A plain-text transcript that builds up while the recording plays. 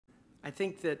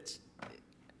think that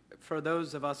for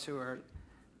those of us who are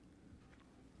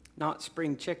not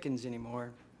spring chickens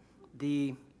anymore,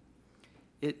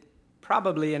 it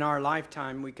probably in our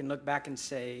lifetime we can look back and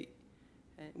say,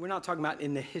 we're not talking about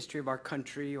in the history of our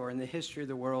country or in the history of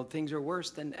the world, things are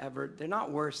worse than ever. They're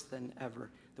not worse than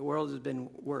ever. The world has been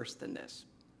worse than this.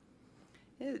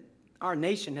 Our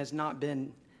nation has not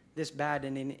been this bad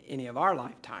in any of our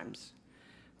lifetimes.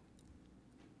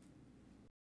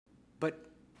 But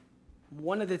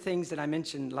one of the things that I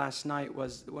mentioned last night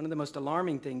was one of the most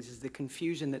alarming things is the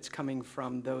confusion that's coming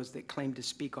from those that claim to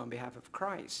speak on behalf of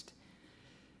Christ.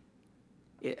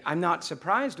 I'm not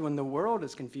surprised when the world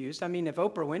is confused. I mean, if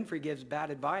Oprah Winfrey gives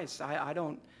bad advice,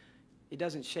 it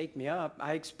doesn't shake me up.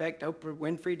 I expect Oprah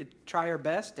Winfrey to try her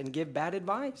best and give bad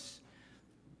advice.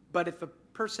 But if a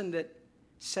person that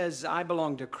says, I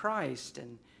belong to Christ,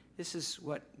 and this is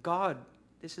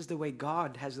the way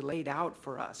God has laid out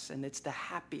for us, and it's the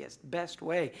happiest, best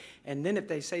way. And then if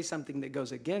they say something that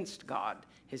goes against God,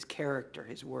 his character,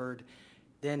 his word,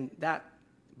 then that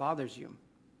bothers you.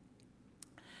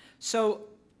 So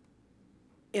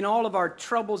in all of our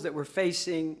troubles that we're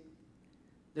facing,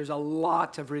 there's a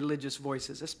lot of religious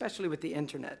voices, especially with the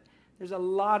internet. There's a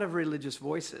lot of religious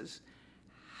voices.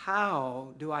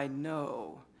 How do I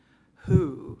know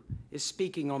who is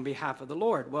speaking on behalf of the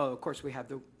Lord? Well, of course, we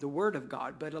have the Word of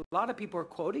God, but a lot of people are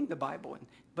quoting the Bible,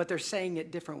 but they're saying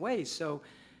it different ways. So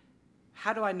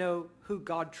how do I know who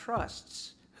God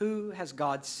trusts? Who has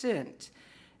God sent?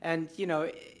 And, you know,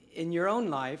 in your own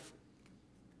life,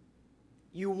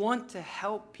 you want to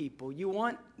help people. You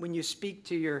want, when you speak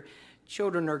to your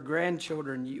children or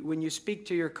grandchildren, when you speak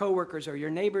to your coworkers or your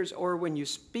neighbors, or when you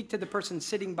speak to the person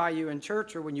sitting by you in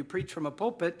church, or when you preach from a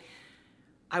pulpit,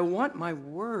 I want my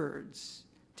words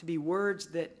to be words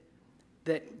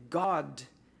that God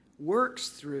works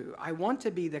through. I want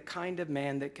to be the kind of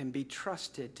man that can be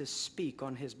trusted to speak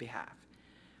on his behalf.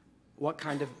 What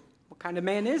kind of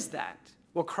man is that?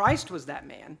 Well, Christ was that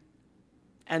man.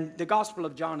 And the Gospel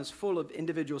of John is full of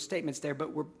individual statements there,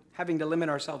 but we're having to limit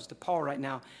ourselves to Paul right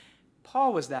now.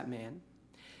 Paul was that man.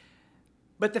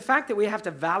 But the fact that we have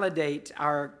to validate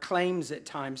our claims at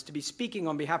times to be speaking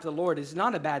on behalf of the Lord is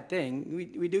not a bad thing.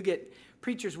 We do get,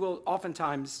 preachers will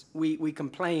oftentimes, we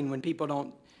complain when people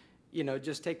don't, you know,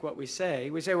 just take what we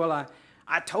say. We say, well,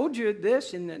 I told you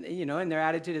this, and, you know, and their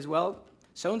attitude is, well,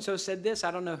 so-and-so said this,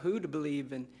 I don't know who to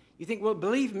believe. And you think, well,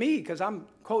 believe me, because I'm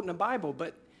quoting the Bible.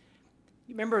 But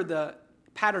you remember the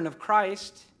pattern of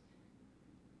Christ.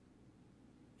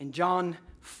 In John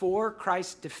 4,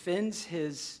 Christ defends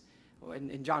his,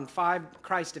 in John 5,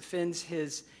 Christ defends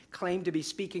his claim to be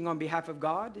speaking on behalf of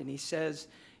God. And he says,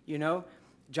 you know,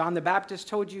 John the Baptist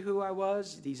told you who I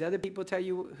was. These other people tell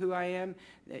you who I am.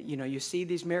 You know, you see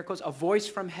these miracles. A voice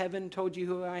from heaven told you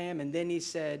who I am. And then he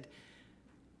said,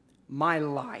 my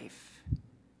life,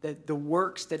 the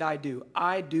works that I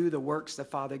do the works the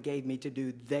Father gave me to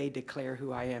do. They declare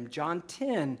who I am. John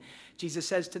 10, Jesus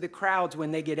says to the crowds when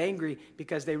they get angry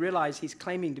because they realize he's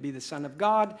claiming to be the Son of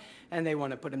God and they want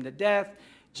to put him to death,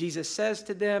 Jesus says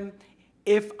to them,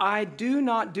 if I do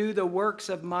not do the works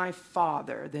of my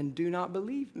Father, then do not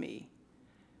believe me.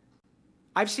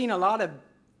 I've seen a lot of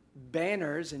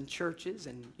banners in churches,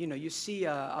 and you know, you see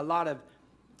a lot of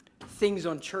things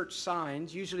on church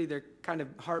signs. Usually they're kind of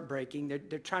heartbreaking.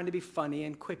 They're trying to be funny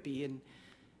and quippy. And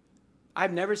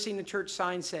I've never seen a church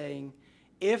sign saying,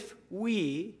 if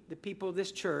we, the people of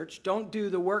this church, don't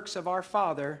do the works of our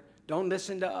Father, don't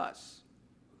listen to us.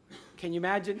 Can you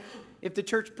imagine if the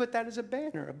church put that as a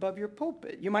banner above your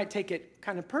pulpit? You might take it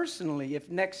kind of personally if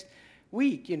next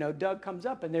week, you know, Doug comes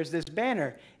up and there's this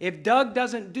banner. If Doug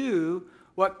doesn't do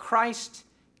what Christ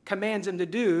commands him to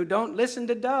do, don't listen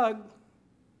to Doug.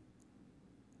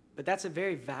 But that's a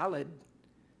very valid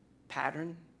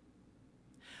pattern.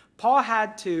 Paul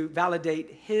had to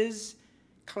validate his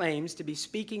claims to be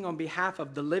speaking on behalf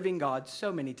of the living God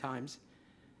so many times.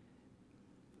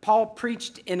 Paul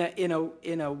preached in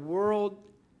a world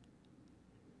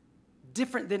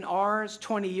different than ours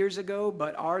 20 years ago,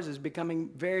 but ours is becoming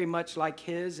very much like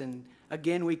his, and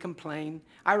again we complain.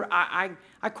 I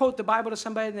quote the Bible to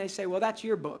somebody and they say, well, that's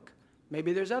your book.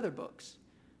 Maybe there's other books.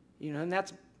 You know, and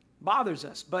that's bothers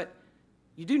us. But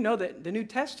you do know that the New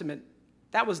Testament,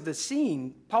 that was the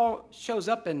scene. Paul shows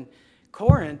up in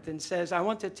Corinth and says, I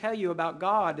want to tell you about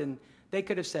God. And they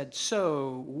could have said,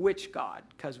 so which God?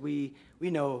 Because we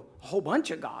know a whole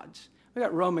bunch of gods. We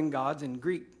got Roman gods and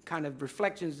Greek kind of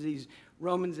reflections of these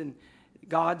Romans and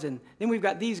gods. And then we've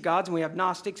got these gods, and we have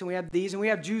Gnostics, and we have these, and we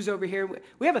have Jews over here.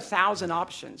 We have 1,000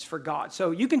 options for God. So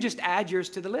you can just add yours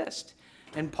to the list.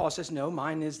 And Paul says, no,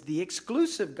 mine is the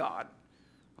exclusive God.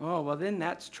 Oh, well, then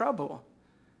that's trouble.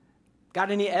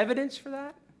 Got any evidence for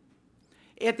that?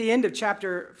 At the end of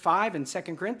chapter 5 in 2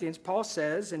 Corinthians, Paul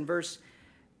says in verse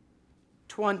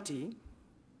 20,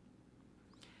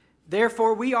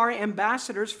 therefore we are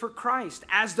ambassadors for Christ,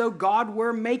 as though God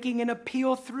were making an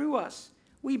appeal through us.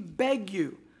 We beg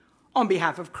you, on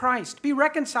behalf of Christ, be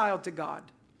reconciled to God.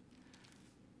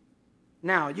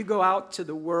 Now, you go out to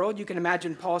the world, you can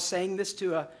imagine Paul saying this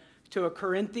to a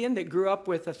Corinthian that grew up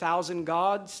with 1,000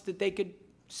 gods that they could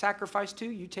sacrifice to.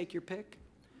 You take your pick.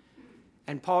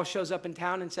 And Paul shows up in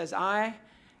town and says, I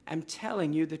am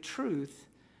telling you the truth.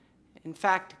 In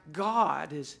fact,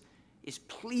 God is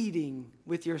pleading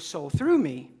with your soul through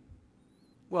me.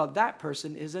 Well, that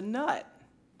person is a nut,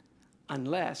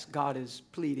 unless God is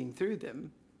pleading through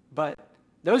them. But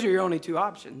those are your only two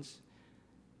options.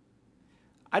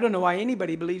 I don't know why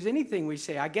anybody believes anything we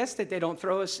say. I guess that they don't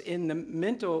throw us in the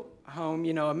mental home,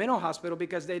 a mental hospital,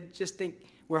 because they just think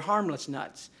we're harmless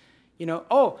nuts.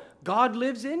 Oh, God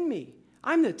lives in me.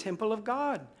 I'm the temple of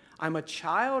God. I'm a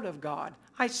child of God.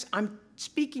 I'm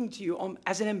speaking to you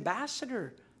as an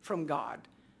ambassador from God.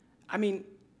 I mean,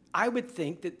 I would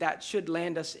think that should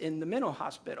land us in the mental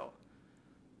hospital.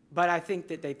 But I think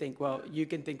that they think, well, you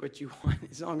can think what you want.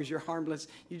 As long as you're harmless,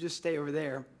 you just stay over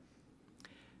there.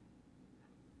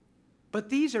 But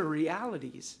these are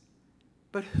realities.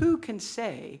 But who can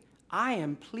say, I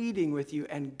am pleading with you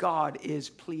and God is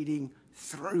pleading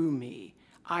through me?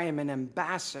 I am an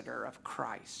ambassador of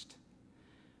Christ.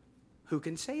 Who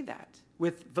can say that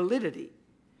with validity?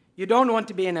 You don't want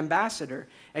to be an ambassador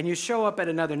and you show up at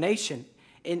another nation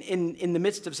in the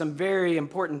midst of some very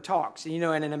important talks. And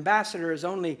an ambassador is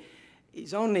only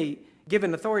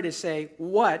given authority to say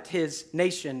what his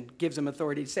nation gives him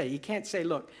authority to say. He can't say,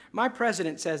 look, my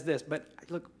president says this, but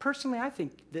look, personally, I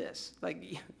think this.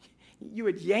 Like, you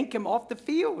would yank him off the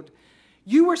field.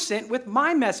 You were sent with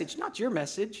my message, not your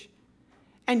message.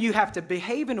 And you have to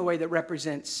behave in a way that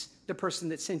represents the person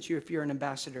that sent you if you're an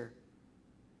ambassador.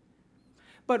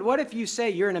 But what if you say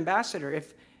you're an ambassador?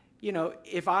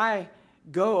 If I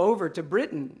go over to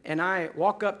Britain and I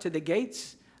walk up to the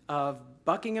gates of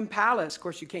Buckingham Palace, of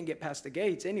course you can't get past the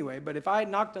gates anyway, but if I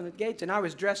knocked on the gates and I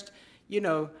was dressed,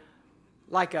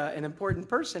 like an important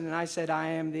person, and I said, I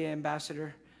am the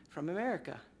ambassador from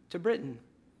America to Britain.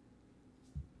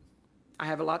 I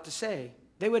have a lot to say.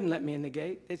 They wouldn't let me in the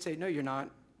gate. They'd say, no, you're not.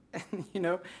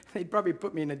 They'd probably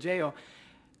put me in a jail.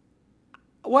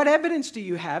 What evidence do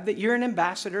you have that you're an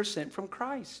ambassador sent from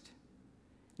Christ?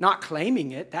 Not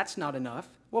claiming it, that's not enough.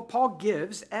 Well, Paul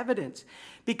gives evidence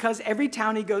because every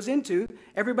town he goes into,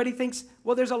 everybody thinks,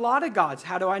 well, there's a lot of gods.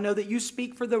 How do I know that you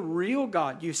speak for the real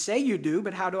God? You say you do,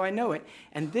 but how do I know it?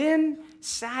 And then,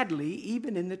 sadly,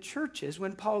 even in the churches,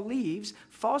 when Paul leaves,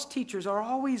 false teachers are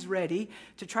always ready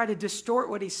to try to distort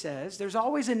what he says. There's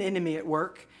always an enemy at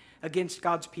work against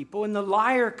God's people, and the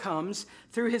liar comes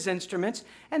through his instruments,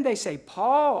 and they say,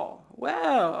 Paul,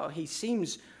 well, he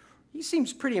seems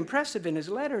pretty impressive in his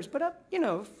letters, but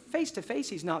face to face,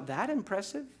 he's not that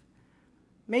impressive.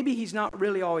 Maybe he's not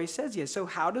really all he says he is. So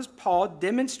how does Paul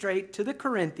demonstrate to the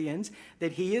Corinthians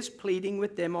that he is pleading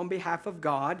with them on behalf of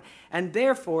God, and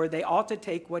therefore they ought to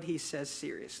take what he says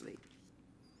seriously?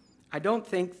 I don't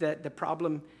think that the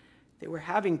problem that we're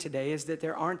having today is that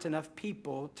there aren't enough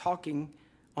people talking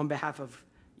on behalf of,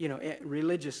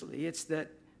 religiously. It's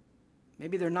that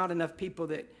maybe there are not enough people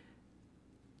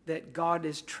that God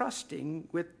is trusting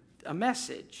with a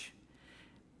message.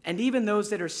 And even those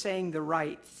that are saying the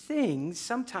right things,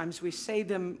 sometimes we say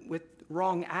them with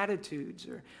wrong attitudes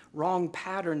or wrong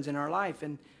patterns in our life.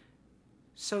 And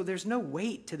so there's no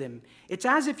weight to them. It's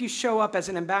as if you show up as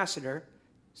an ambassador.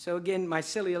 So again, my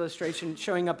silly illustration,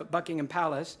 showing up at Buckingham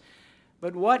Palace.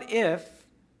 But what if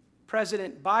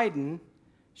President Biden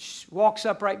walks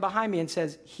up right behind me and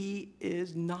says, he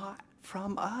is not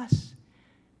from us.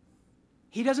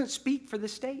 He doesn't speak for the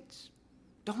states.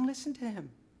 Don't listen to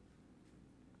him.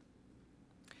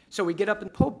 So we get up in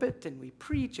the pulpit and we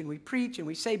preach and we preach and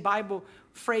we say Bible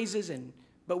phrases,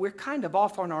 but we're kind of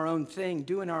off on our own thing,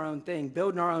 doing our own thing,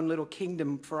 building our own little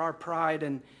kingdom for our pride.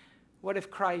 And what if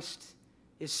Christ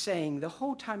is saying the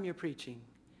whole time you're preaching,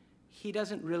 he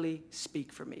doesn't really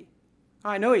speak for me?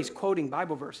 I know he's quoting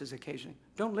Bible verses occasionally.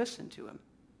 Don't listen to him.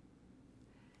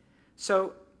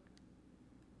 So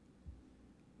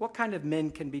what kind of men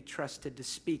can be trusted to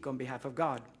speak on behalf of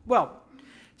God? Well,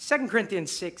 2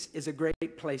 Corinthians 6 is a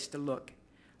great place to look.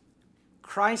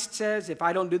 Christ says, if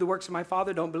I don't do the works of my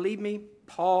Father, don't believe me.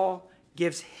 Paul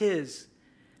gives his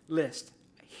list.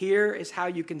 Here is how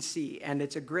you can see, and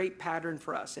it's a great pattern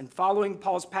for us. And following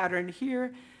Paul's pattern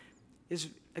here is,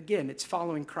 again, it's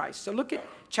following Christ. So look at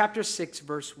chapter 6,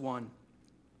 verse 1.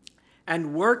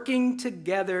 and working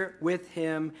together with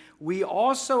him, we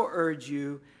also urge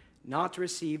you not to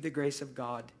receive the grace of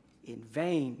God in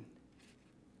vain.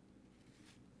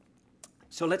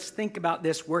 So let's think about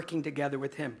this working together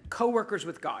with him. Co-workers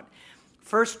with God.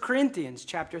 1 Corinthians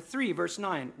chapter 3, verse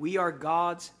 9. We are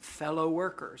God's fellow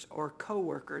workers or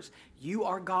co-workers. You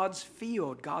are God's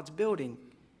field, God's building.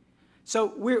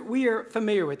 So we are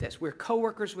familiar with this. We're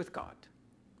co-workers with God.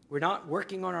 We're not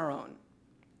working on our own.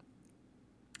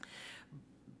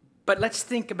 But let's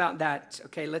think about that.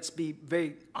 Okay, let's be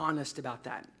very honest about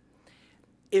that.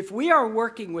 If we are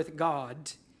working with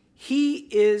God, he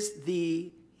is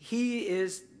the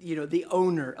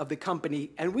owner of the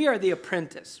company, and we are the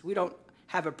apprentice. We don't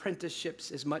have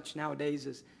apprenticeships as much nowadays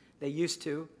as they used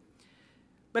to.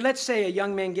 But let's say a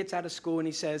young man gets out of school and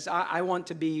he says, I want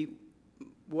to be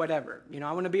whatever.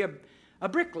 I want to be a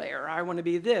bricklayer. I want to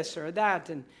be this or that.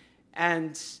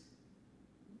 And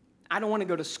I don't want to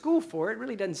go to school for it. It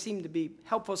really doesn't seem to be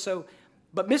helpful.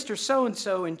 But Mr.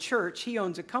 So-and-so in church, he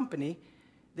owns a company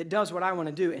that does what I want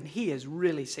to do, and he is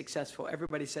really successful.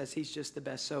 Everybody says he's just the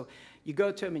best. So you go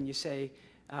to him and you say,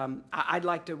 I'd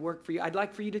like to work for you. I'd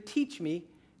like for you to teach me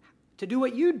to do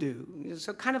what you do.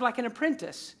 So kind of like an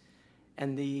apprentice.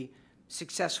 And the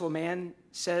successful man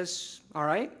says, all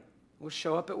right, we'll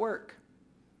show up at work.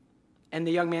 And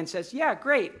the young man says, yeah,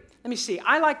 great. Let me see.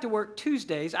 I like to work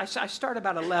Tuesdays. I start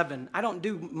about 11. I don't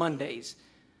do Mondays.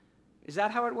 Is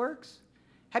that how it works?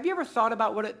 Have you ever thought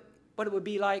about what it would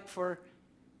be like for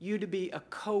you to be a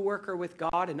co-worker with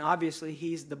God? And obviously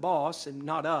he's the boss and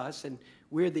not us, and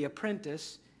we're the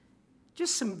apprentice.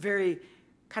 Just some very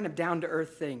kind of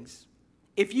down-to-earth things.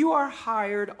 If you are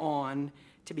hired on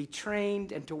to be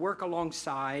trained and to work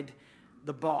alongside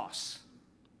the boss,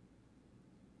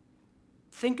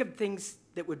 think of things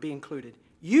that would be included.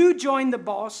 You join the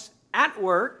boss at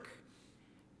work,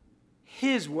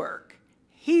 his work.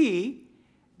 He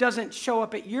doesn't show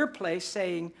up at your place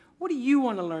saying, what do you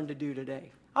want to learn to do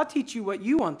today? I'll teach you what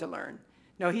you want to learn.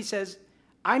 No, he says,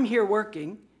 I'm here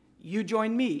working. You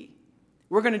join me.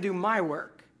 We're going to do my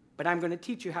work, but I'm going to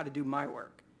teach you how to do my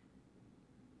work.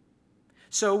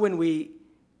 So when we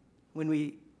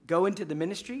go into the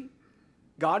ministry,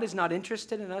 God is not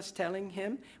interested in us telling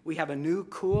him we have a new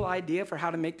cool idea for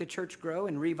how to make the church grow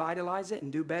and revitalize it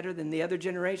and do better than the other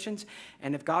generations.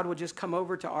 And if God will just come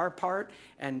over to our part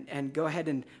and go ahead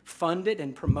and fund it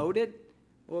and promote it,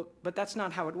 well, but that's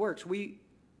not how it works. We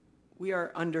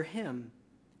are under him.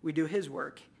 We do his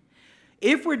work.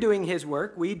 If we're doing his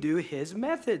work, we do his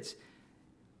methods.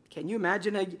 Can you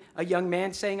imagine a young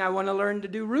man saying, I want to learn to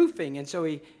do roofing? And so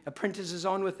he apprentices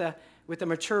on with a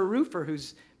mature roofer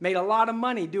who's made a lot of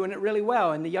money doing it really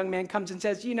well. And the young man comes and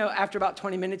says, after about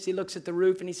 20 minutes, he looks at the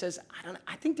roof and he says,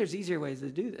 I think there's easier ways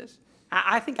to do this.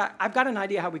 I think I've got an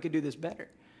idea how we could do this better.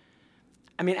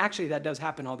 I mean, actually, that does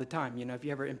happen all the time. If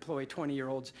you ever employ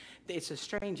 20-year-olds, it's a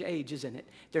strange age, isn't it?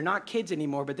 They're not kids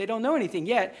anymore, but they don't know anything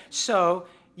yet. So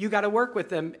you got to work with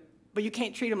them, but you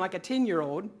can't treat them like a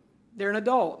 10-year-old. They're an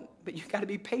adult, but you've got to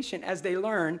be patient as they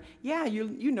learn. Yeah,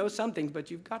 you know some things,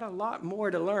 but you've got a lot more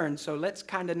to learn. So let's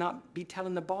kind of not be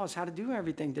telling the boss how to do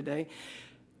everything today.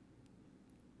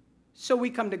 So we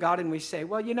come to God and we say,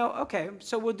 well, okay,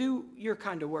 so we'll do your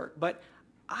kind of work, but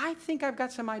I think I've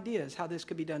got some ideas how this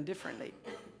could be done differently.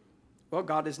 Well,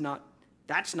 that's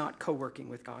not co-working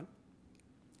with God.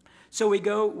 So we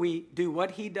go, we do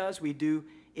what he does, we do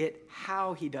it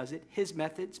how he does it. His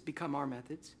methods become our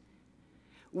methods.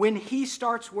 When he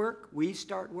starts work, we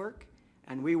start work,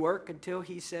 and we work until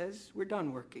he says we're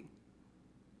done working.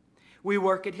 We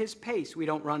work at his pace. We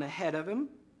don't run ahead of him.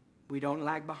 We don't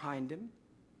lag behind him.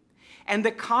 And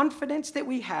the confidence that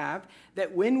we have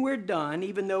that when we're done,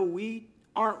 even though we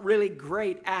aren't really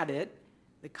great at it,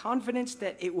 the confidence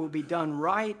that it will be done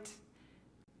right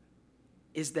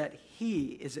is that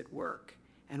he is at work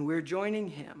and we're joining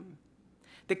him.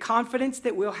 The confidence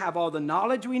that we'll have all the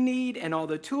knowledge we need and all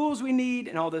the tools we need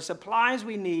and all the supplies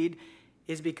we need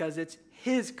is because it's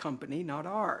his company, not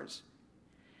ours.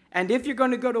 And if you're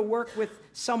going to go to work with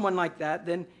someone like that,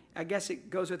 then I guess it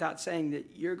goes without saying that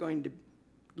you're going to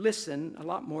listen a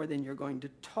lot more than you're going to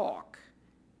talk.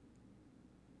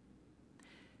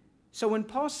 So when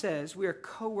Paul says we are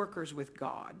co-workers with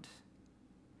God,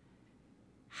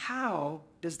 how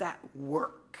does that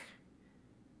work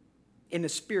in a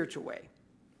spiritual way?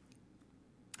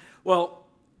 Well,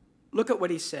 look at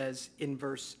what he says in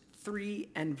verse 3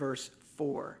 and verse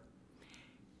 4.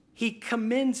 He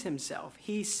commends himself.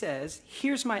 He says,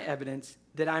 here's my evidence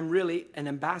that I'm really an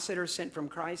ambassador sent from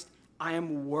Christ. I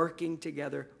am working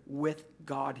together with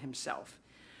God himself.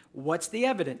 What's the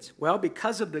evidence? Well,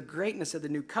 because of the greatness of the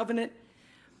new covenant,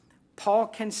 Paul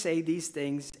can say these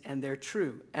things and they're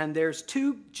true. And there's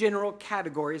two general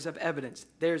categories of evidence.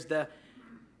 There's the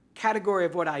category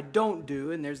of what I don't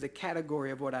do, and there's the category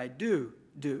of what I do.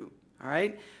 All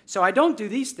right? So I don't do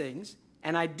these things,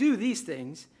 and I do these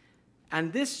things,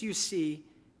 and this you see,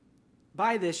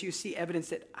 by this you see evidence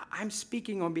that I'm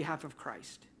speaking on behalf of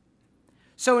Christ.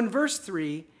 So in verse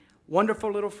 3,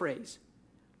 wonderful little phrase,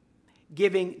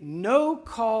 giving no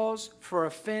cause for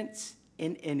offense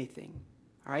in anything.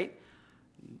 All right?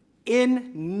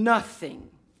 In nothing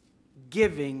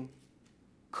giving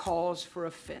cause for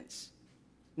offense.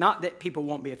 Not that people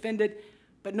won't be offended,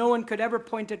 but no one could ever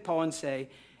point at Paul and say,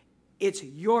 it's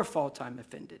your fault I'm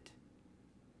offended.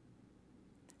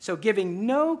 So giving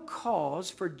no cause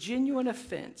for genuine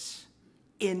offense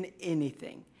in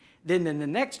anything. Then in the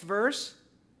next verse,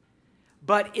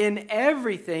 but in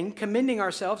everything commending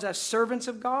ourselves as servants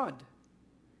of God.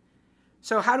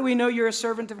 So how do we know you're a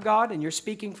servant of God and you're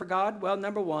speaking for God? Well,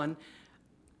 number one,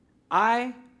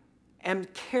 I am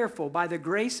careful by the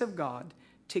grace of God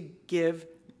to give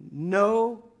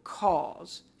no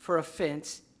cause for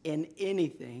offense in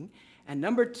anything. And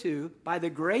number two, by the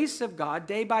grace of God,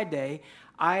 day by day,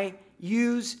 I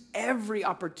use every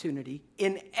opportunity.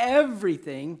 In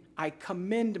everything, I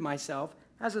commend myself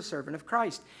as a servant of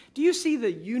Christ. Do you see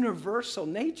the universal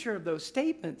nature of those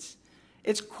statements?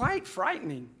 It's quite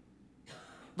frightening.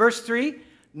 Verse 3,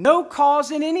 no cause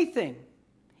in anything,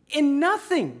 in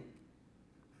nothing.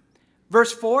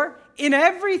 Verse 4, in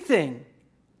everything,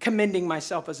 commending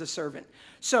myself as a servant.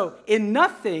 So in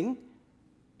nothing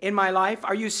in my life,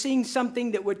 are you seeing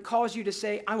something that would cause you to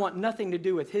say, I want nothing to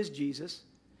do with his Jesus?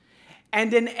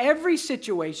 And in every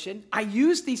situation, I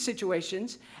use these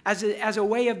situations as a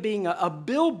way of being a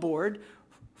billboard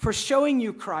for showing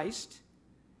you Christ.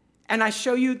 And I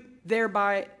show you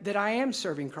thereby that I am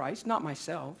serving Christ, not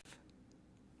myself.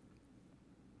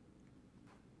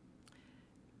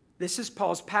 This is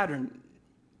Paul's pattern.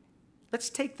 Let's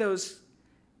take those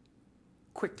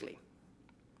quickly.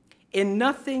 In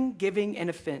nothing giving an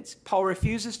offense, Paul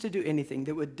refuses to do anything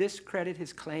that would discredit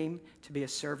his claim to be a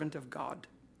servant of God.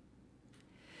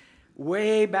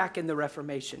 Way back in the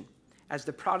Reformation, as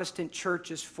the Protestant church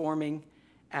is forming,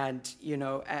 and,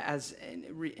 as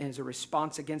a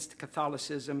response against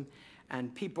Catholicism,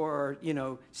 and people are,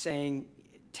 saying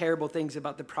terrible things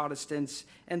about the Protestants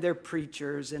and their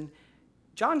preachers. And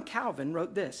John Calvin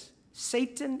wrote this,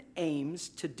 Satan aims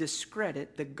to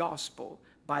discredit the gospel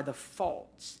by the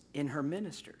faults in her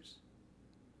ministers.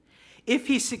 If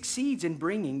he succeeds in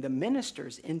bringing the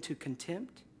ministers into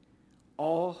contempt,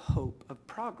 all hope of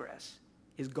progress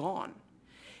is gone.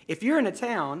 If you're in a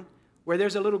town where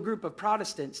there's a little group of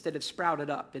Protestants that have sprouted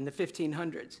up in the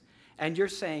 1500s, and you're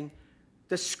saying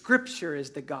the Scripture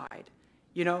is the guide,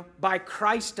 by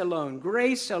Christ alone,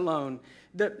 grace alone,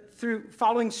 through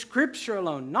following Scripture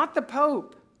alone, not the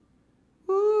Pope.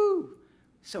 Woo!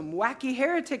 Some wacky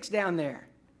heretics down there.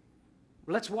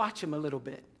 Let's watch them a little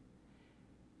bit.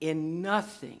 In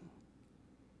nothing,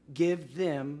 give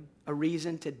them a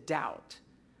reason to doubt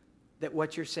that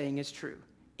what you're saying is true.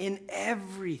 In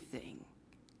everything,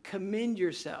 commend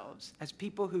yourselves as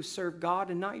people who serve God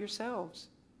and not yourselves.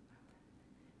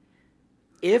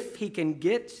 If he can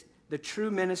get the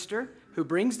true minister who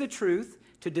brings the truth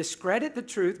to discredit the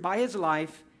truth by his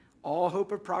life, all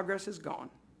hope of progress is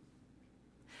gone.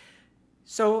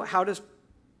 So how does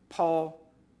Paul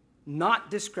not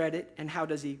discredit, and how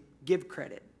does he give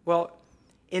credit? Well,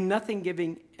 in nothing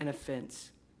giving an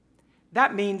offense.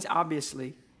 That means,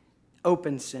 obviously,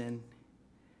 open sin.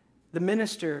 The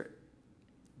minister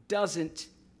doesn't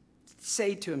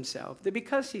say to himself that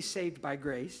because he's saved by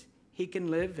grace, he can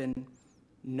live in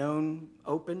known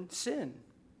open sin.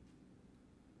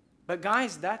 But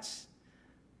guys, that's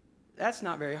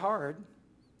not very hard.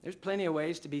 There's plenty of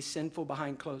ways to be sinful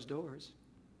behind closed doors.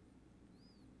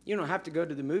 You don't have to go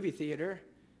to the movie theater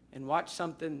and watch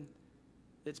something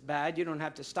that's bad. You don't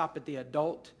have to stop at the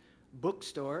adult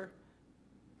bookstore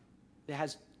that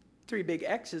has 3 big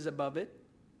X's above it,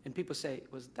 and people say,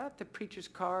 was that the preacher's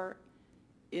car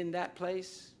in that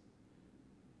place?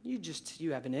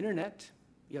 You have an internet,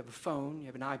 you have a phone, you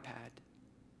have an iPad.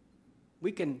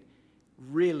 We can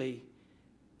really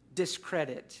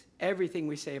discredit everything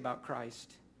we say about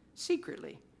Christ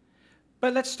secretly.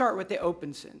 But let's start with the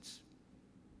open sins.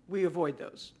 We avoid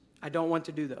those. I don't want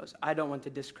to do those. I don't want to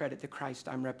discredit the Christ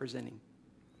I'm representing.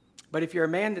 But if you're a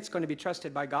man that's going to be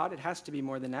trusted by God, it has to be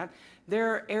more than that.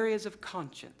 There are areas of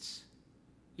conscience.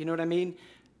 You know what I mean?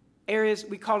 Areas,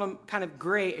 we call them kind of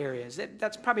gray areas.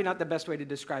 That's probably not the best way to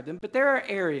describe them, but there are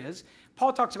areas,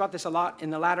 Paul talks about this a lot in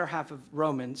the latter half of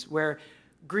Romans, where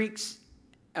Greeks,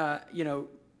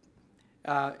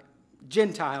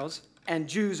 Gentiles and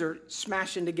Jews are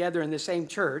smashing together in the same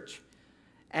church.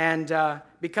 And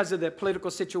because of the political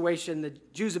situation, the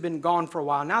Jews have been gone for a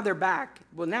while. Now they're back.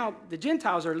 Well, now the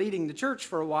Gentiles are leading the church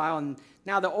for a while, and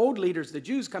now the old leaders, the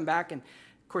Jews, come back. And,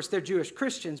 of course, they're Jewish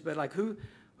Christians, but like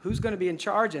who's going to be in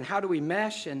charge, and how do we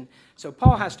mesh? And so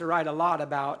Paul has to write a lot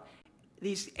about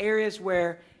these areas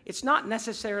where it's not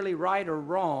necessarily right or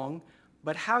wrong,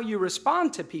 but how you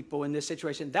respond to people in this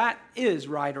situation, that is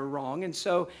right or wrong. And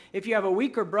so if you have a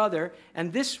weaker brother,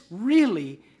 and this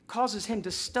really causes him to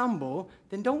stumble,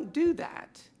 then don't do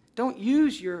that. Don't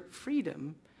use your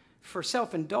freedom for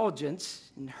self-indulgence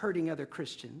and hurting other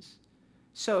Christians.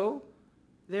 So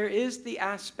there is the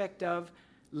aspect of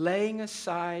laying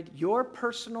aside your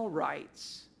personal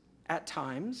rights at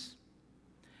times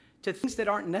to things that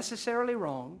aren't necessarily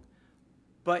wrong,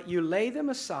 but you lay them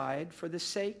aside for the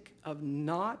sake of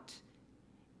not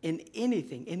in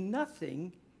anything, in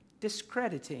nothing,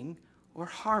 discrediting or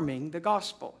harming the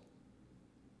gospel.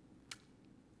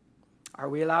 Are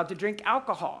we allowed to drink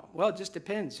alcohol? Well, it just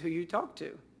depends who you talk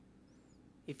to.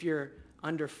 If you're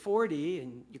under 40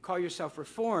 and you call yourself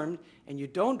Reformed and you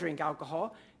don't drink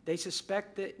alcohol, they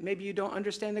suspect that maybe you don't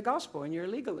understand the gospel and you're a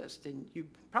legalist and you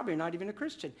probably are not even a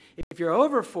Christian. If you're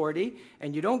over 40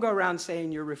 and you don't go around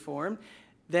saying you're Reformed,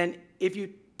 then if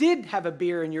you did have a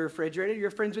beer in your refrigerator,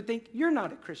 your friends would think you're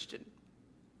not a Christian.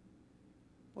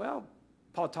 Well,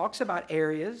 Paul talks about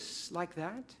areas like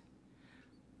that.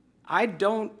 I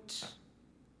don't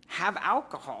have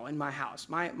alcohol in my house.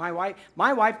 My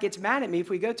wife gets mad at me if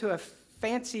we go to a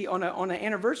fancy, on an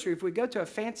anniversary, if we go to a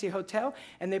fancy hotel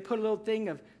and they put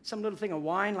some little thing of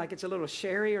wine, like it's a little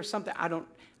sherry or something.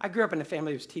 I grew up in a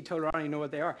family that was teetotal. I don't even know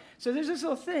what they are. So there's this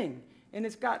little thing, and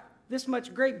it's got this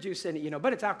much grape juice in it,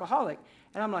 but it's alcoholic.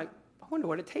 And I'm like, I wonder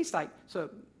what it tastes like. So,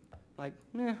 I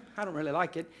don't really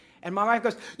like it. And my wife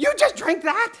goes, you just drank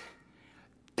that?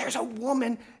 There's a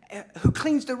woman who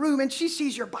cleans the room, and she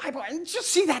sees your Bible, and she'll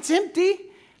see that's empty.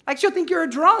 Like, she'll think you're a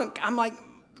drunk. I'm like,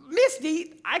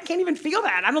 Misty, I can't even feel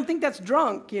that. I don't think that's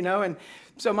drunk, And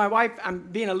so my wife, I'm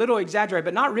being a little exaggerated,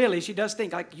 but not really. She does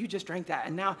think, like, you just drank that.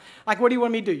 And now, like, what do you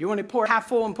want me to do? You want to pour it half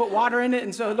full and put water in it,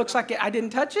 and so it looks like I didn't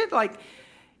touch it? Like,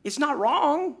 it's not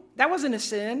wrong. That wasn't a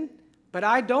sin. But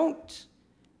I don't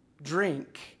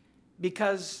drink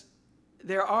because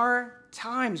there are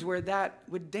times where that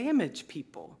would damage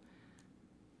people.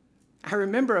 I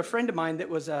remember a friend of mine that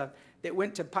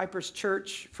went to Piper's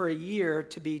church for a year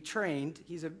to be trained.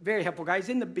 He's a very helpful guy. He's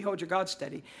in the Behold Your God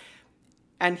study.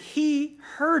 And he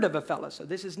heard of a fellow. So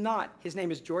this is not, his name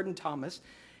is Jordan Thomas.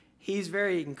 He's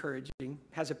very encouraging.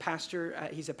 He's a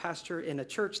pastor in a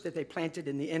church that they planted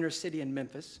in the inner city in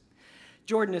Memphis.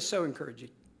 Jordan is so encouraging.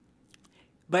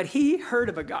 But he heard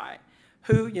of a guy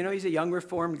who, he's a young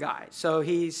Reformed guy. So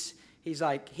he's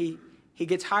like, he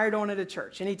gets hired on at a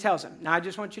church, and he tells him, now I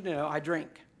just want you to know I drink.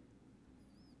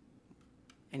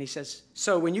 And he says,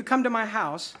 so when you come to my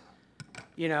house,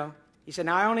 he said,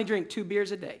 now I only drink 2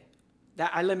 beers a day.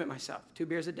 That I limit myself, 2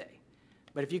 beers a day.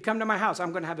 But if you come to my house,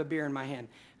 I'm going to have a beer in my hand.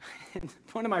 And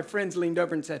one of my friends leaned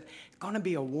over and said, it's going to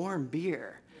be a warm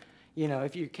beer,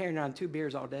 if you're carrying around 2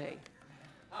 beers all day.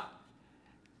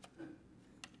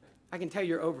 I can tell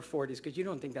you're over 40s because you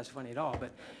don't think that's funny at all.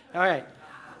 But all right.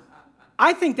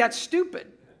 I think that's stupid.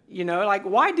 Like,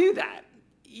 why do that?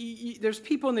 There's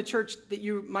people in the church that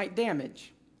you might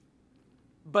damage.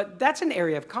 But that's an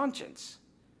area of conscience.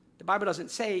 The Bible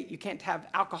doesn't say you can't have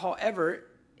alcohol ever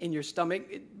in your stomach,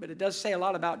 but it does say a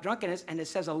lot about drunkenness, and it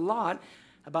says a lot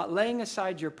about laying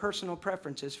aside your personal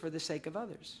preferences for the sake of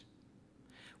others.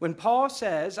 When Paul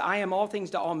says, I am all things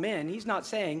to all men, he's not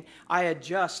saying I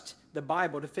adjust the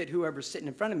Bible to fit whoever's sitting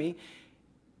in front of me.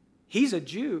 He's a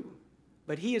Jew,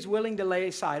 but he is willing to lay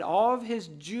aside all of his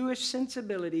Jewish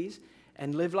sensibilities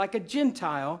and live like a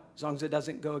Gentile, as long as it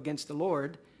doesn't go against the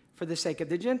Lord, for the sake of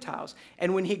the Gentiles.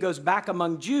 And when he goes back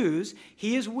among Jews,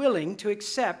 he is willing to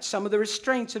accept some of the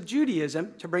restraints of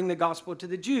Judaism to bring the gospel to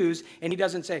the Jews, and he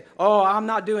doesn't say, oh, I'm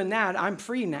not doing that, I'm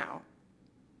free now.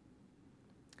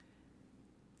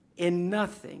 In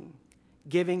nothing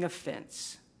giving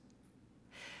offense.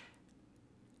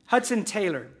 Hudson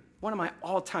Taylor, one of my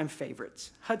all-time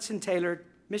favorites. Hudson Taylor,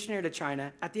 missionary to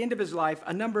China. At the end of his life,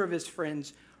 a number of his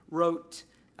friends wrote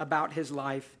about his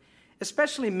life,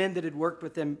 especially men that had worked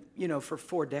with him, for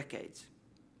 4 decades.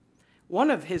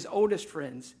 One of his oldest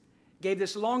friends gave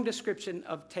this long description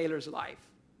of Taylor's life,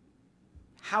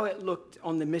 how it looked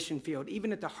on the mission field,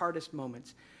 even at the hardest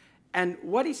moments. And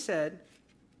what he said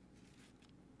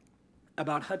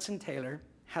about Hudson Taylor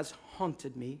has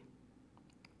haunted me.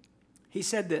 He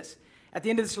said this. At the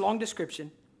end of this long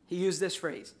description, he used this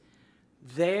phrase.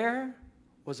 There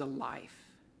was a life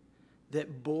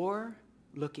that bore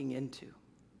looking into.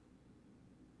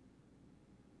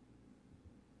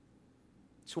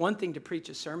 It's one thing to preach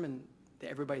a sermon that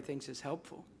everybody thinks is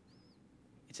helpful.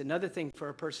 It's another thing for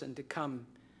a person to come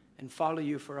and follow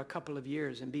you for a couple of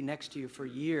years and be next to you for a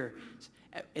year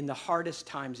in the hardest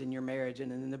times in your marriage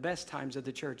and in the best times of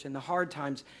the church, in the hard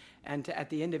times, and at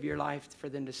the end of your life for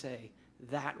them to say,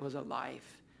 that was a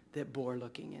life that bore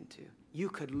looking into. You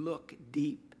could look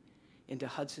deep into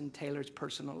Hudson Taylor's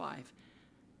personal life,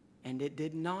 and it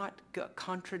did not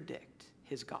contradict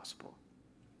his gospel.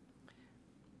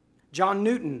 John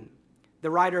Newton, the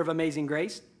writer of Amazing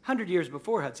Grace, 100 years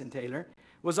before Hudson Taylor,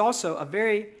 was also a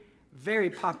very, very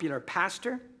popular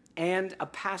pastor and a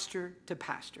pastor to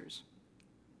pastors.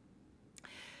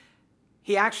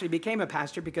 He actually became a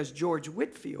pastor because George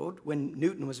Whitefield, when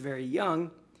Newton was very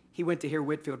young, he went to hear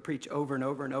Whitefield preach over and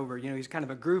over and over. You know, he's kind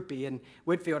of a groupie, and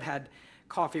Whitefield had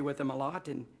coffee with him a lot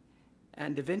and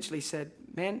eventually said,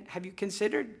 man, have you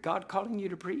considered God calling you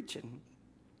to preach? And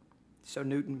so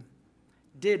Newton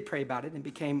did pray about it and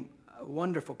became a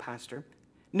wonderful pastor.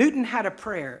 Newton had a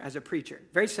prayer as a preacher,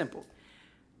 very simple.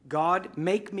 God,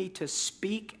 make me to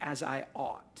speak as I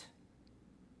ought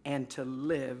and to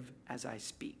live as I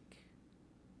speak.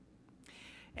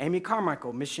 Amy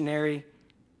Carmichael, missionary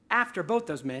after both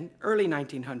those men, early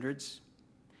 1900s.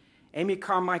 Amy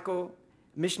Carmichael,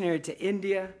 missionary to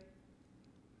India.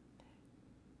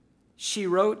 She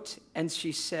wrote and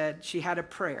she said, she had a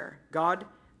prayer. God,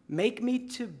 make me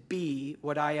to be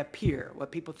what I appear,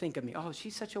 what people think of me. Oh,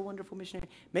 she's such a wonderful missionary.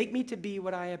 Make me to be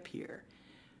what I appear.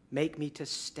 Make me to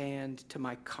stand to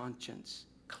my conscience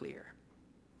clear.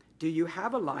 Do you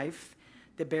have a life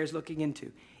that bears looking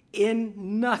into?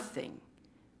 In nothing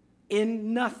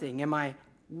am I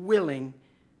willing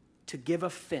to give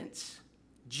offense,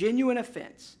 genuine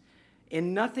offense.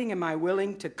 In nothing am I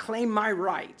willing to claim my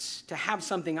rights, to have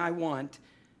something I want.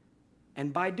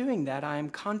 And by doing that, I am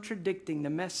contradicting the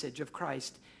message of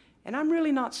Christ. And I'm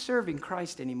really not serving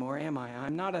Christ anymore, am I?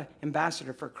 I'm not an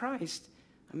ambassador for Christ.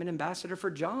 I'm an ambassador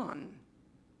for John.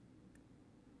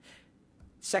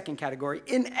 Second category,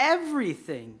 in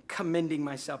everything, commending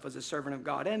myself as a servant of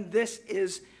God. And this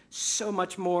is so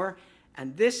much more.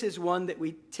 And this is one that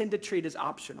we tend to treat as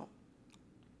optional.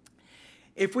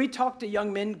 If we talk to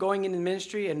young men going into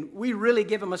ministry and we really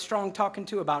give them a strong talking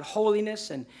to about holiness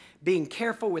and being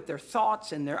careful with their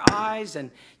thoughts and their eyes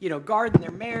and, guarding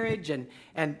their marriage and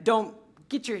don't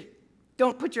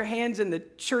put your hands in the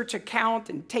church account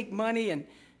and take money, and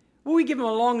we give them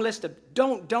a long list of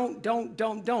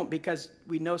don't, because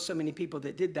we know so many people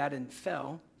that did that and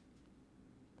fell.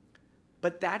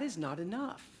 But that is not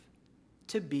enough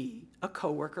to be a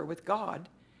co-worker with God,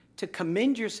 to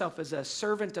commend yourself as a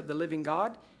servant of the living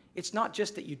God. It's not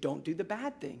just that you don't do the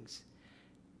bad things.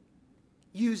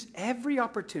 Use every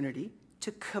opportunity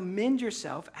to commend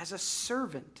yourself as a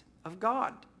servant of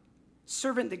God,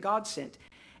 servant that God sent.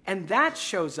 And that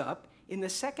shows up in the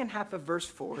second half of verse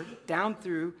 4 down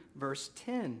through verse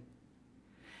 10.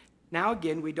 Now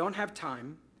again, we don't have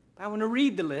time, but I want to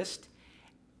read the list.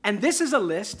 And this is a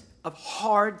list of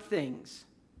hard things.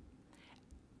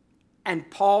 And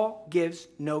Paul gives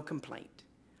no complaint.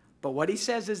 But what he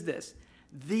says is this: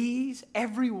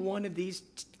 every one of these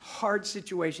hard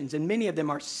situations, and many of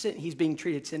them are sin, he's being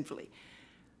treated sinfully.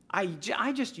 I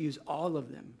just use all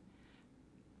of them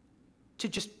to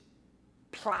just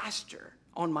plaster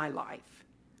on my life.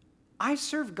 I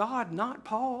serve God, not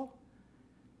Paul.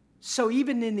 So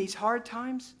even in these hard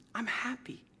times, I'm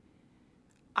happy.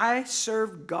 I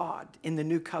serve God in the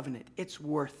new covenant. It's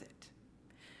worth it.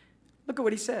 Look at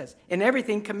what he says. In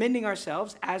everything, commending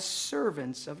ourselves as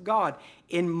servants of God,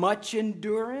 in much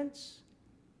endurance,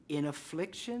 in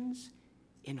afflictions,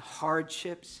 in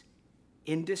hardships,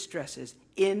 in distresses,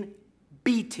 in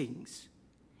beatings,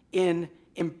 in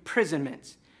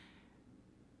imprisonments.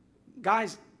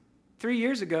 Guys, 3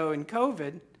 years ago in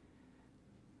COVID,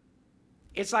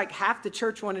 it's like half the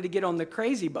church wanted to get on the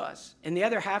crazy bus, and the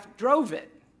other half drove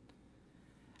it.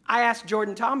 I asked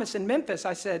Jordan Thomas in Memphis,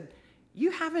 I said, you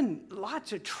having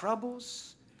lots of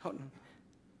troubles? Hold on.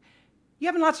 You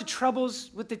having lots of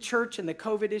troubles with the church and the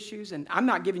COVID issues? And I'm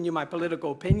not giving you my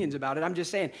political opinions about it. I'm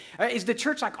just saying, is the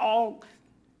church like all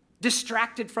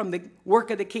distracted from the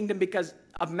work of the kingdom because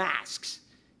of masks?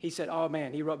 He said, oh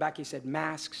man, he wrote back, he said,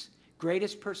 masks,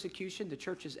 greatest persecution the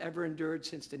church has ever endured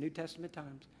since the New Testament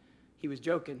times. He was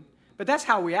joking, but that's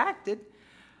how we acted.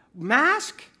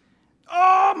 Mask?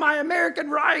 Oh, my American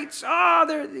rights.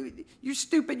 Oh, you're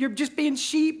stupid. You're just being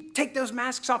sheep. Take those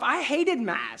masks off. I hated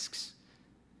masks.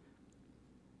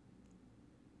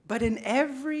 But in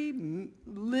every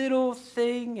little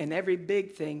thing and every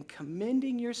big thing,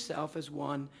 commending yourself as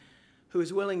one who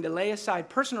is willing to lay aside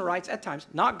personal rights at times,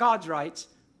 not God's rights,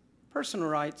 personal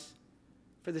rights,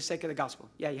 for the sake of the gospel.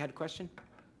 Yeah, you had a question?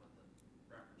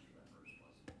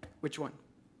 Which one?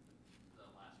 The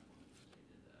last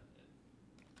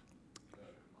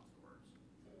one.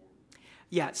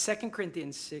 Yeah, 2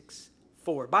 Corinthians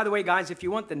 6:4. By the way, guys, if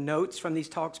you want the notes from these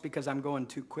talks, because I'm going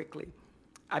too quickly,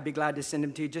 I'd be glad to send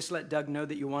them to you. Just let Doug know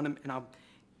that you want them, and I'll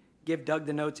give Doug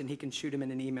the notes, and he can shoot them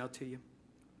in an email to you.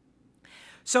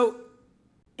 So,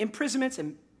 imprisonments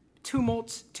and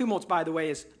tumults. Tumults, by the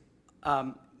way, is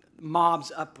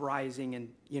mobs uprising and,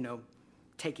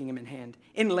 taking him in hand.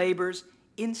 In labors,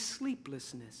 in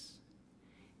sleeplessness,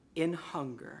 in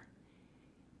hunger.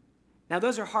 Now,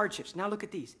 those are hardships. Now, look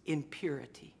at these. In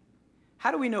purity.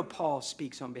 How do we know Paul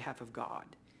speaks on behalf of God?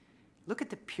 Look at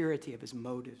the purity of his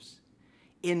motives.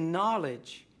 In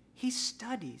knowledge, he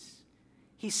studies.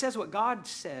 He says what God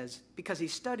says because he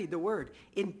studied the word.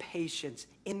 In patience,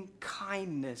 in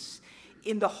kindness,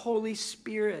 in the Holy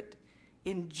Spirit,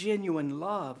 in genuine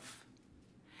love,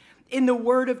 in the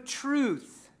word of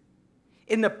truth,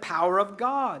 in the power of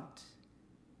God,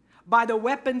 by the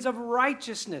weapons of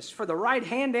righteousness for the right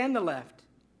hand and the left.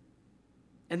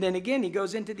 And then again, he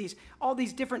goes into all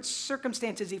these different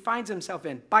circumstances he finds himself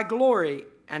in. By glory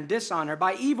and dishonor,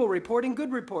 by evil report and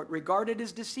good report, regarded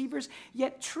as deceivers,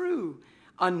 yet true,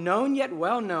 unknown yet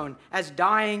well known, as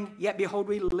dying, yet behold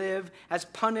we live, as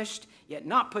punished, yet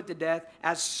not put to death,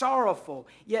 as sorrowful,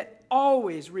 yet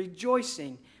always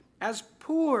rejoicing, as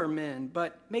poor men,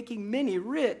 but making many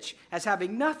rich, as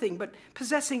having nothing, but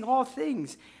possessing all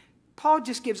things. Paul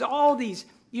just gives all these,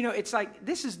 it's like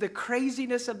this is the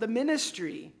craziness of the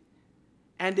ministry.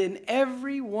 And in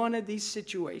every one of these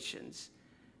situations,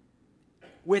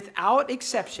 without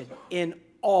exception, in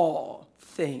all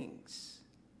things,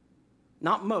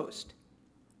 not most,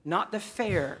 not the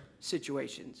fair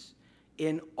situations,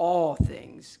 in all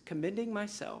things, commending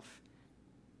myself,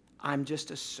 I'm just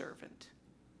a servant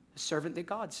that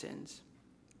God sends.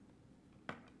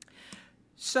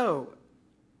 So,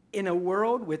 in a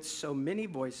world with so many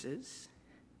voices,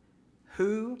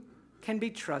 who can be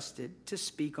trusted to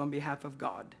speak on behalf of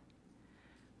God?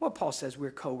 Well, Paul says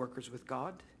we're co-workers with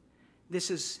God.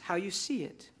 This is how you see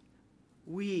it.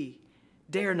 We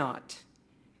dare not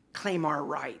claim our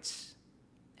rights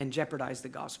and jeopardize the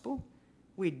gospel.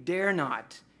 We dare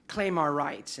not claim our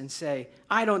rights and say,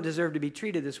 I don't deserve to be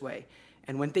treated this way.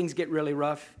 And when things get really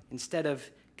rough, instead of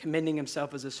commending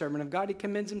himself as a servant of God, he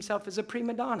commends himself as a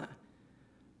prima donna.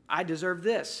 I deserve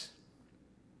this.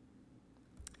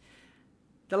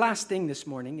 The last thing this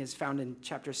morning is found in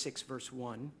chapter 6, verse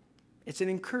 1. It's an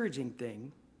encouraging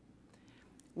thing.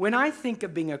 When I think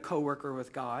of being a co-worker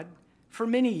with God, for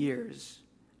many years,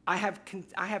 I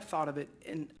have thought of it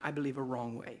in, I believe, a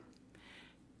wrong way.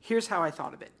 Here's how I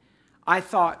thought of it. I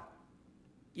thought,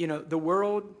 the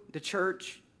world, the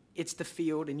church, it's the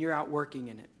field, and you're out working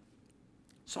in it.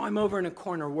 So I'm over in a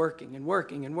corner working and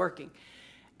working and working.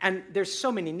 And there's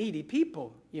so many needy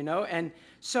people, and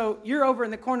so you're over in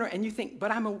the corner and you think,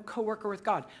 but I'm a co-worker with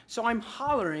God. So I'm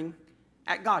hollering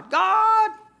at God.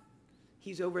 God!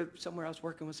 He's over somewhere else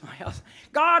working with somebody else.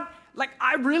 God,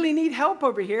 I really need help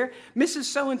over here. Mrs.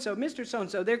 So-and-so, Mr.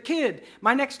 So-and-so, their kid,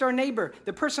 my next door neighbor,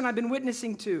 the person I've been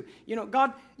witnessing to.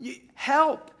 God,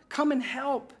 help. Come and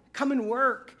help. Come and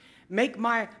work. Make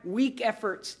my weak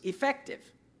efforts effective.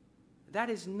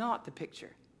 That is not the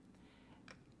picture.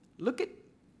 Look at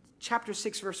chapter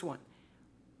 6, verse 1.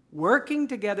 Working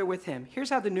together with him. Here's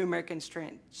how the New American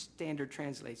Standard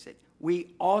translates it.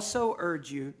 We also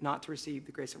urge you not to receive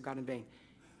the grace of God in vain.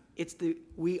 It's the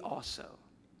we also.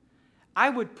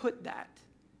 I would put that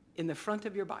in the front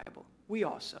of your Bible. We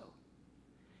also.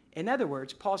 In other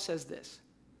words, Paul says this.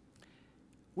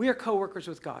 We are co-workers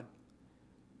with God.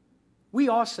 We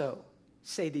also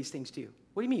say these things to you.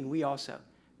 What do you mean, we also?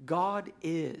 God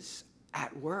is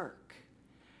at work.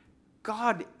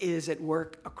 God is at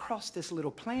work across this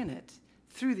little planet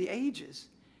through the ages.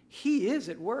 He is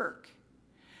at work.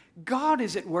 God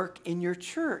is at work in your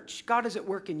church. God is at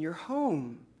work in your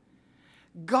home.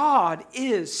 God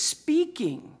is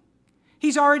speaking.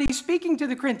 He's already speaking to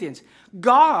the Corinthians.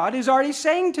 God is already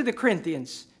saying to the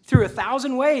Corinthians through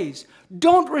 1,000 ways,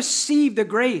 don't receive the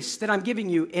grace that I'm giving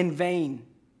you in vain.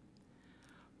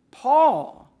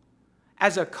 Paul,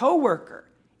 as a co-worker,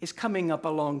 is coming up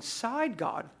alongside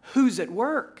God, who's at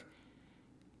work.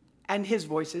 And his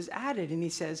voice is added, and he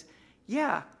says,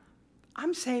 yeah,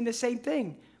 I'm saying the same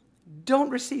thing. Don't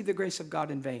receive the grace of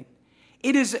God in vain.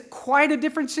 It is quite a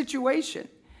different situation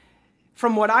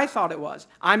from what I thought it was.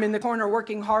 I'm in the corner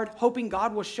working hard, hoping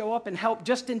God will show up and help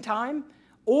just in time,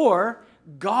 or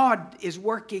God is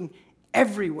working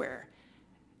everywhere.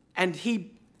 and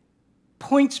he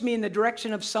points me in the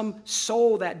direction of some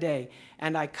soul that day.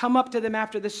 And I come up to them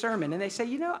after the sermon and they say,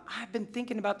 I've been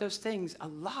thinking about those things a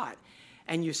lot.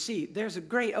 And you see, there's a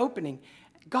great opening.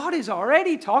 God is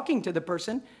already talking to the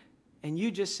person. And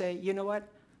you just say, you know what?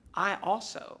 I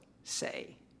also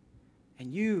say.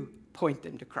 And you point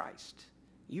them to Christ.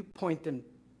 You point them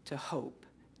to hope,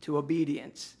 to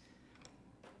obedience.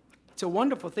 It's a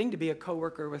wonderful thing to be a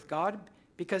co-worker with God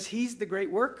because he's the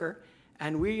great worker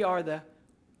and we are the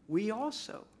we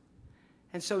also.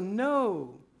 And so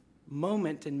no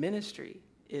moment in ministry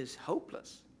is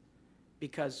hopeless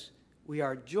because we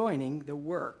are joining the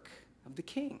work of the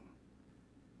King.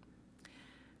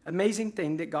 Amazing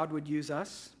thing that God would use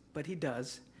us, but he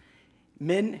does.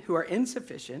 Men who are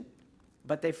insufficient,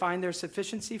 but they find their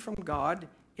sufficiency from God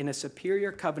in a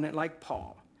superior covenant like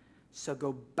Paul. So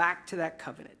go back to that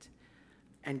covenant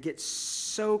and get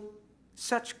such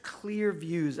clear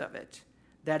views of it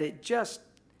that it just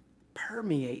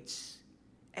permeates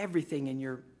everything in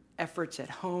your efforts at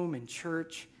home and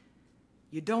church.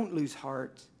 You don't lose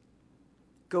heart.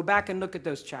 Go back and look at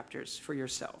those chapters for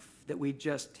yourself that we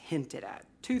just hinted at.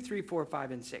 2, 3, 4,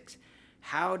 5, and 6.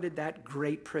 How did that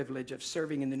great privilege of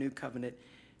serving in the new covenant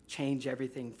change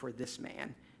everything for this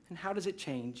man? And how does it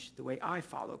change the way I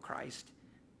follow Christ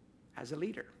as a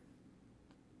leader?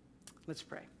 Let's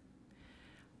pray.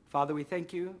 Father, we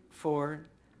thank you for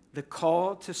the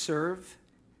call to serve,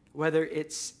 whether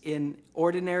it's in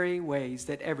ordinary ways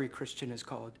that every Christian is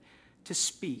called, to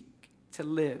speak, to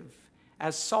live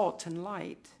as salt and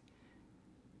light,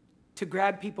 to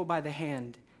grab people by the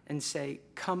hand and say,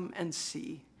 come and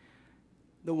see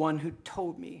the one who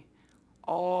told me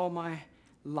all my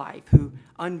life, who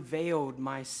unveiled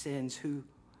my sins, who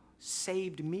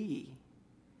saved me.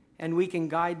 And we can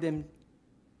guide them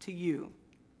to you,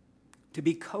 to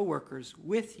be co-workers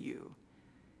with you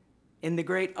in the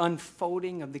great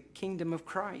unfolding of the kingdom of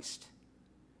Christ.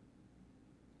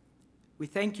 We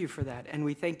thank you for that, and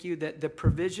we thank you that the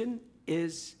provision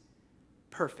is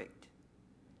perfect.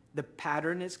 The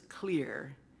pattern is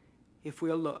clear if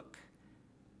we'll look.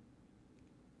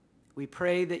 We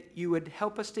pray that you would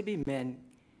help us to be men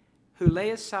who lay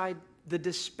aside the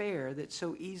despair that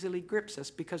so easily grips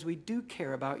us because we do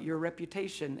care about your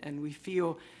reputation and we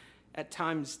feel at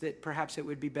times that perhaps it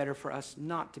would be better for us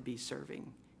not to be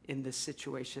serving in this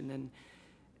situation, and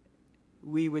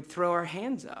we would throw our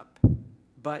hands up.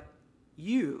 But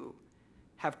you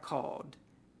have called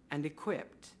and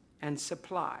equipped and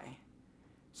supply.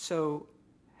 So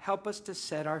help us to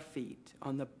set our feet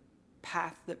on the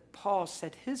path that Paul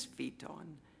set his feet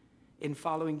on in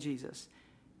following Jesus.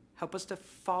 Help us to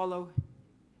follow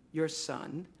your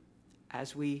Son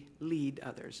as we lead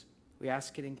others. We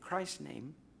ask it in Christ's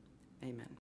name. Amen.